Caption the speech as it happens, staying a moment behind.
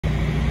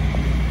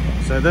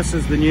So this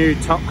is the new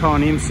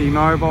Topcon MC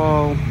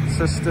mobile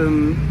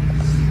system,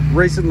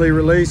 recently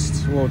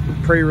released, or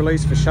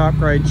pre-released for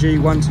Sharpgrade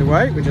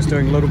G128. We're just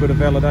doing a little bit of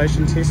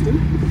validation testing.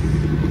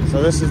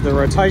 So this is the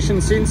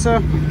rotation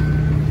sensor,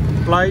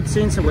 blade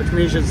sensor, which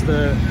measures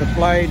the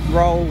blade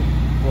roll,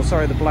 or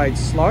sorry, the blade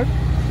slope.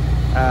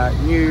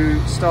 New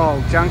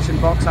style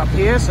junction box up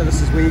here, so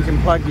this is where you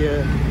can plug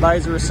your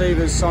laser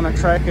receivers, sonic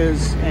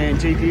trackers and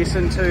GPS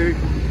into,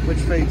 which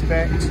feeds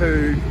back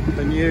to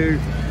the new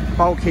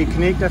bulkhead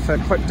connector for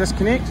quick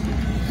disconnect.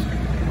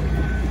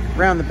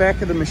 Around the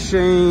back of the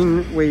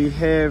machine we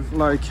have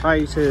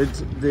located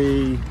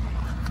the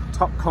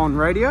Topcon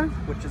radio,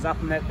 which is up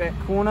in that back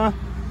corner.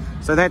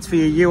 So that's for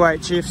your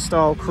UHF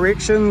style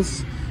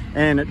corrections,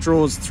 and it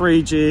draws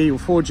 3G or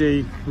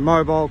 4G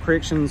mobile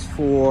corrections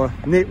for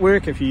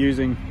network if you're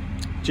using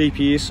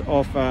GPS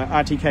off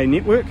RTK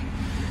network.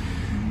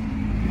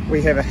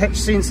 We have a hitch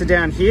sensor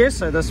down here,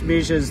 so this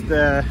measures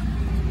the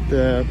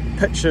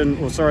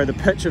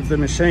pitch of the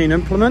machine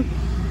implement,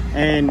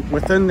 and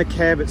within the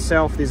cab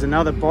itself there's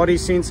another body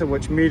sensor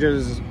which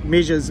measures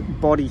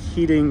body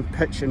heading,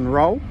 pitch and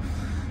roll,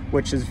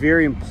 which is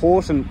very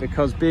important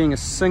because being a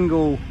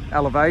single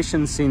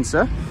elevation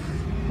sensor,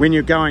 when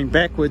you're going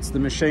backwards the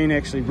machine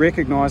actually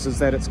recognizes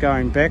that it's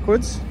going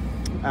backwards.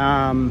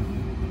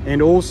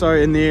 And also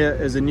in there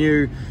is a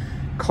new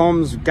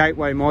comms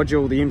gateway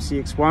module, the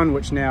MCX1,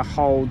 which now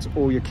holds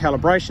all your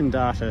calibration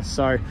data.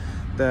 So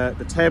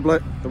the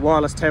tablet, the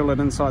wireless tablet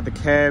inside the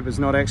cab is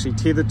not actually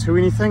tethered to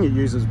anything. It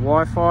uses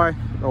Wi-Fi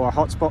or a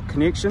hotspot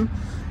connection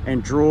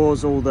and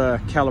draws all the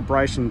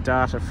calibration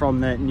data from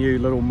that new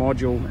little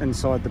module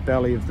inside the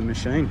belly of the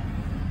machine.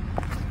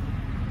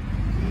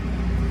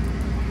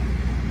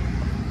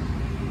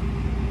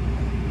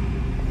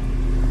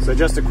 So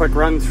just a quick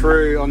run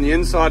through on the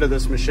inside of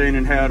this machine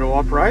and how it all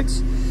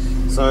operates.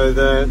 So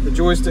the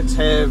joysticks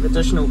have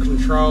additional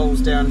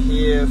controls down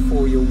here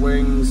for your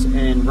wings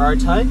and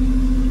rotate,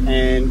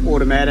 and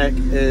automatic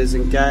is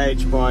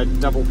engaged by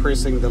double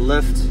pressing the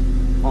lift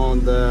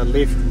on the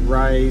left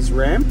raise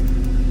ramp.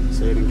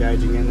 See it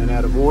engaging in and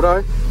out of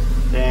auto,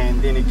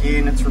 and then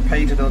again it's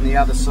repeated on the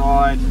other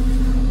side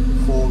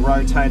for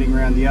rotating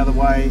around the other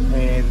way,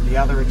 and the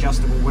other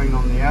adjustable wing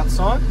on the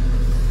outside.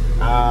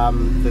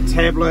 The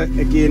tablet,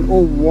 again,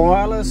 all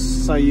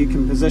wireless, so you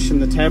can position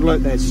the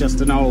tablet. That's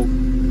just an old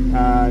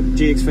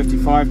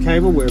GX55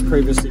 cable. We were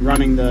previously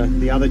running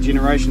the other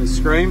generation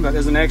screen, but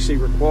isn't actually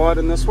required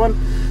in this one.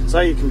 So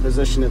you can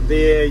position it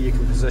there, you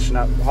can position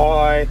it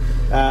high,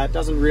 it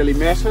doesn't really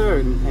matter,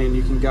 and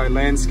you can go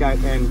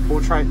landscape and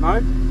portrait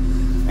mode.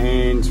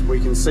 And we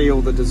can see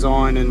all the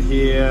design in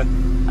here,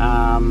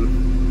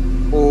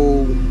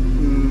 all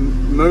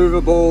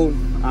movable.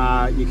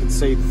 You can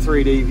see the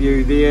 3D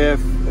view there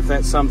if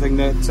that's something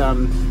that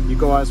you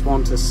guys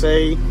want to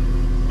see,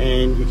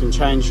 and you can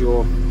change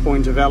your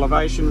point of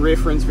elevation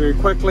reference very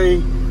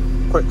quickly,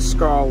 quick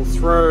scroll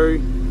through.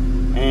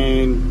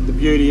 And the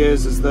beauty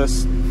is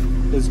this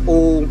is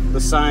all the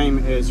same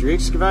as your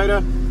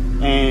excavator,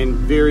 and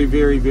very,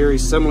 very, very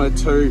similar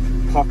to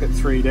Pocket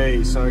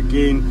 3D. So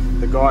again,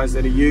 the guys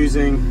that are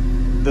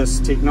using this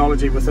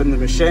technology within the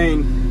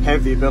machine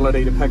have the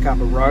ability to pick up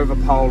a rover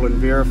pole and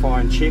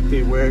verify and check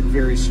their work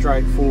very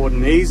straightforward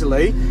and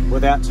easily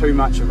without too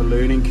much of a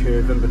learning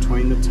curve in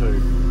between the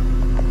two.